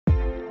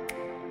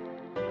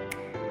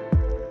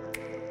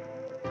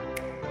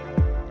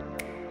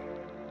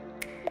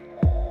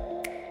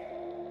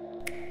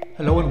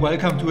Hello and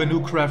welcome to a new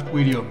craft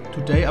video.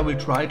 Today I will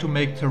try to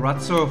make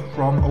terrazzo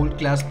from old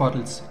glass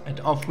bottles,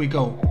 and off we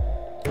go.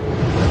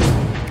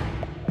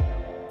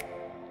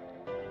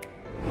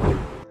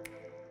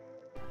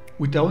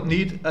 We don't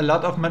need a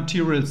lot of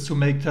materials to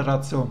make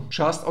terrazzo,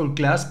 just old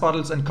glass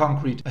bottles and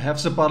concrete. I have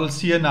the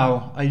bottles here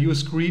now. I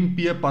use green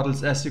beer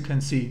bottles, as you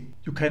can see.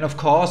 You can of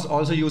course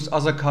also use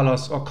other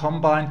colors or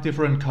combine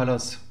different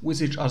colors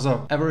with each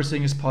other.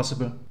 Everything is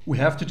possible. We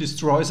have to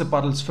destroy the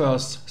bottles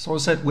first, so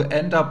that we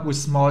end up with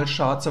small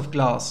shards of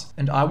glass,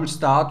 and I will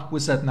start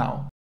with that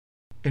now.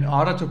 In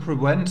order to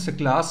prevent the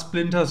glass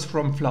splinters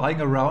from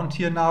flying around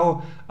here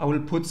now, I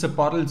will put the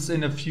bottles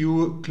in a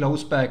few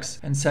close bags,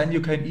 and then you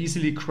can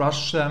easily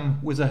crush them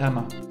with a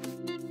hammer.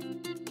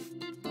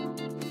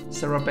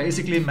 There are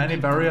basically many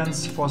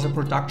variants for the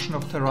production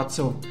of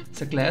terrazzo.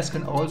 The glass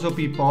can also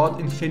be bought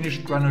in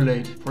finished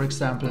granulate, for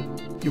example.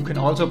 You can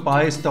also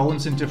buy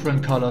stones in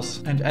different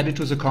colors and add it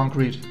to the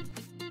concrete.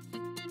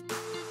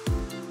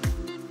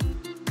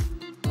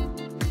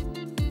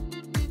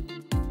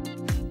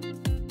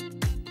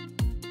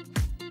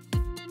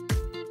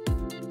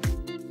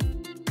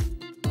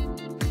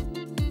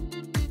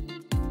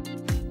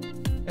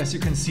 As you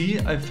can see,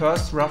 I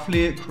first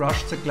roughly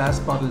crushed the glass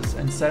bottles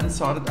and then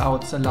sorted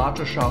out the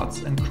larger shards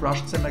and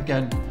crushed them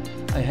again.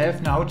 I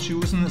have now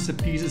chosen the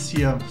pieces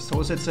here,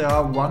 so that they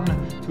are 1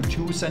 to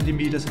 2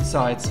 centimeters in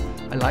size.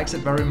 I like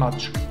that very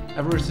much.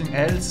 Everything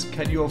else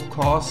can you of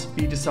course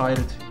be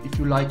decided. If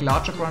you like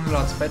larger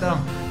granulates better,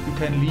 you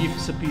can leave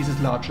the pieces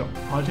larger.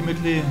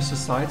 Ultimately, the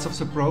size of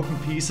the broken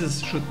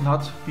pieces should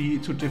not be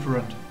too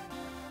different.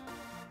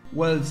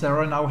 Well, there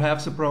I now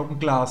have the broken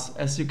glass.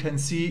 As you can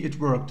see, it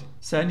worked.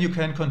 Then you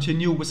can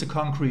continue with the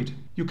concrete.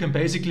 You can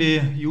basically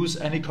use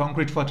any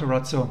concrete for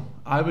terrazzo.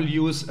 I will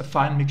use a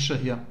fine mixture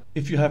here.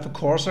 If you have a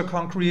coarser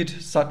concrete,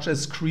 such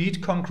as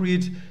Crete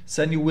concrete,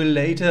 then you will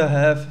later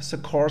have the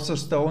coarser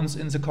stones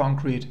in the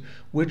concrete,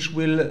 which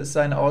will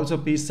then also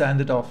be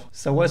sanded off.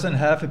 So as I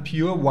have a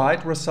pure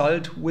white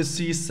result with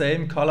these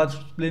same colored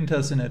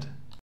splinters in it.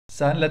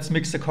 Then let's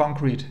mix the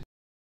concrete.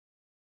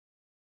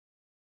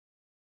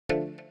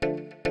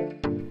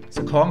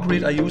 The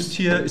concrete I used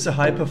here is a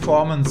high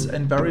performance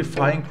and very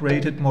fine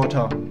grated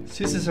mortar.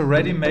 This is a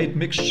ready-made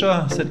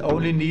mixture that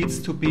only needs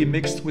to be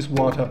mixed with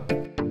water.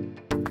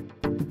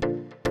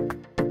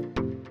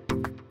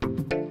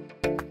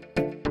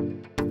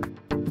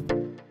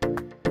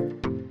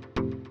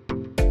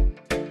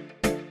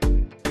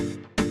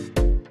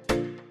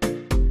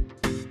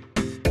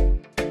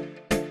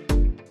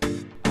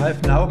 I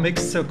have now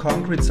mixed the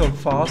concrete so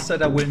fast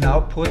that I will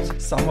now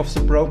put some of the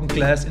broken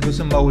glass into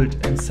the mold,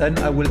 and then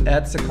I will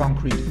add the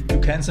concrete. You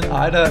can then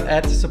either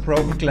add the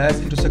broken glass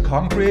into the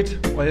concrete,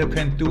 or you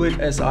can do it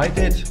as I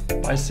did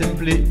by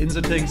simply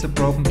inserting the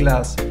broken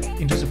glass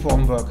into the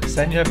formwork.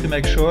 Then you have to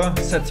make sure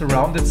that the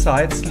rounded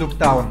sides look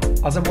down.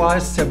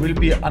 Otherwise there will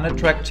be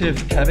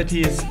unattractive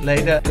cavities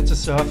later at the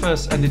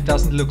surface and it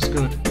doesn't look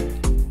good.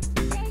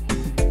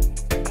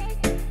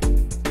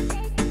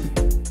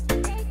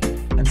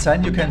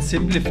 Then you can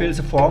simply fill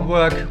the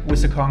formwork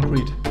with the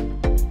concrete.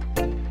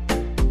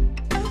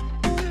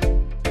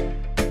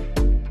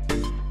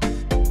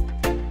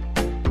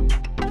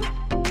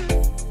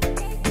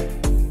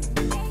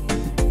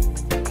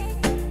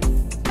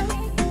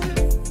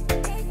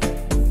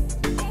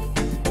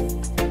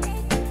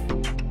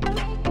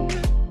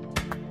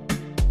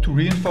 To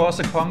reinforce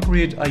the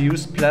concrete, I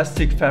used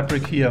plastic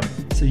fabric here.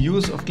 The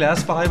use of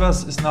glass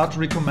fibers is not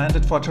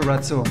recommended for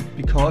terrazzo,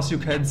 because you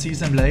can see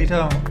them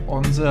later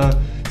on the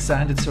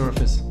sanded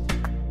surface.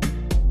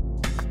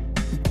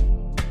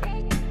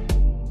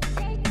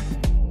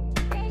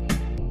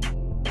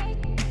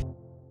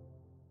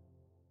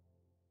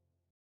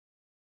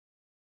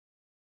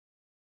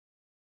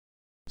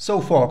 So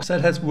far,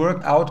 that has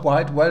worked out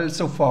quite well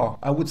so far,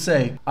 I would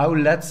say. I will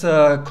let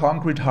the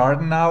concrete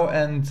harden now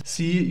and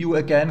see you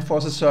again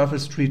for the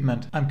surface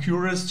treatment. I'm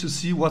curious to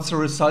see what the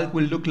result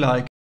will look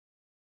like.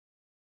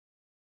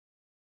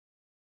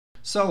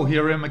 So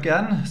here I am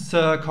again.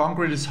 The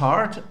concrete is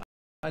hard.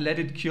 I let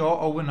it cure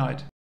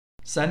overnight.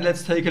 Then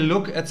let's take a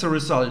look at the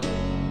result.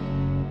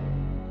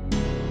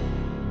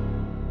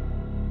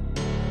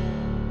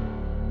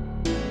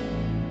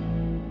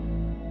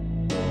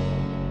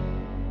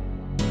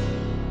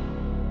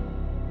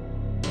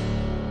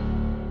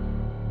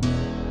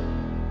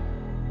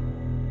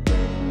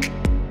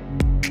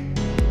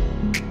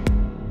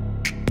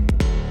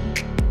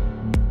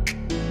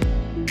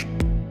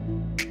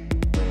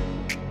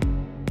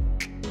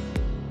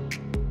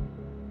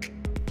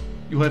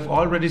 You have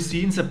already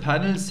seen the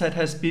panels that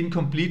has been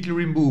completely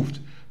removed.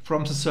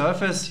 From the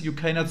surface you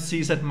cannot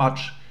see that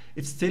much.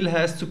 It still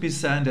has to be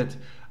sanded.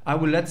 I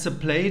will let the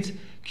plate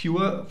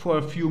cure for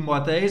a few more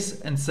days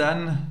and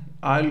then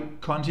I'll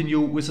continue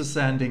with the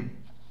sanding.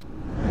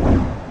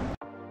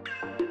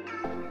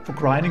 For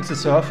grinding the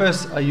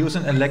surface I use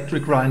an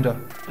electric grinder.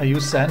 I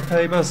use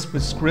sandpapers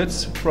with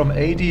grids from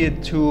 80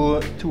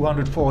 to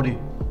 240.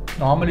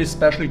 Normally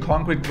special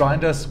concrete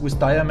grinders with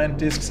diamond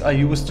discs are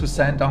used to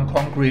sand down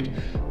concrete,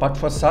 but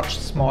for such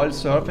small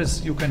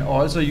surface you can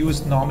also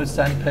use normal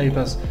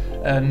sandpapers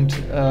and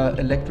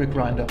electric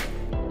grinder.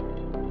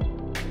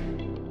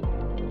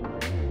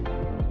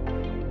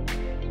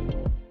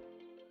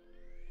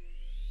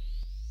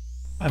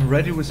 I'm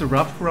ready with the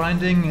rough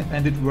grinding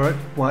and it worked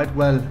quite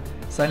well.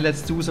 So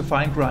let's do the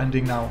fine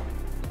grinding now.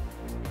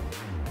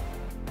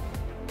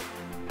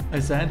 I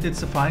sanded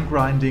the fine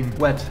grinding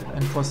wet,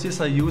 and for this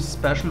I used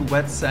special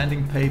wet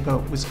sanding paper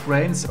with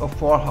grains of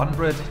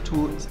 400 to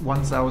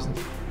 1000.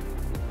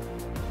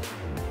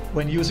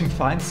 When using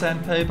fine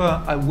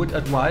sandpaper, I would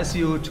advise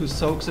you to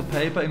soak the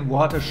paper in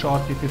water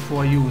shortly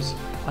before use,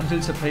 until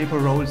the paper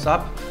rolls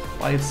up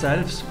by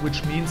itself,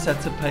 which means that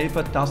the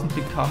paper doesn't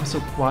become so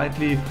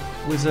quietly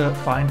with a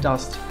fine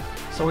dust,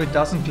 so it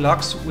doesn't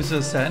clog with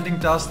the sanding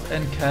dust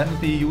and can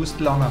be used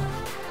longer.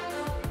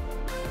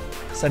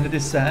 Then it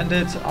is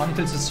sanded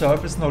until the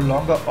surface no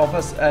longer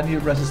offers any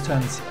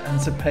resistance and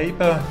the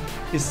paper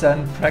is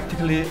then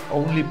practically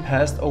only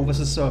passed over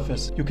the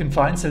surface. You can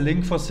find the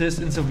link for this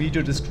in the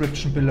video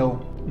description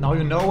below. Now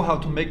you know how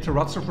to make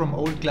terrazzo from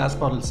old glass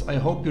bottles. I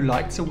hope you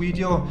liked the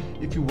video.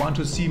 If you want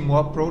to see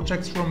more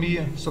projects from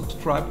me,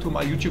 subscribe to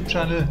my YouTube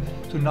channel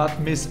to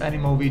not miss any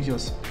more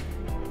videos.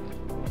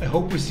 I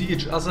hope we see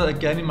each other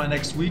again in my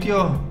next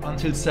video.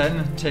 Until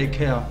then, take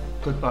care.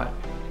 Goodbye.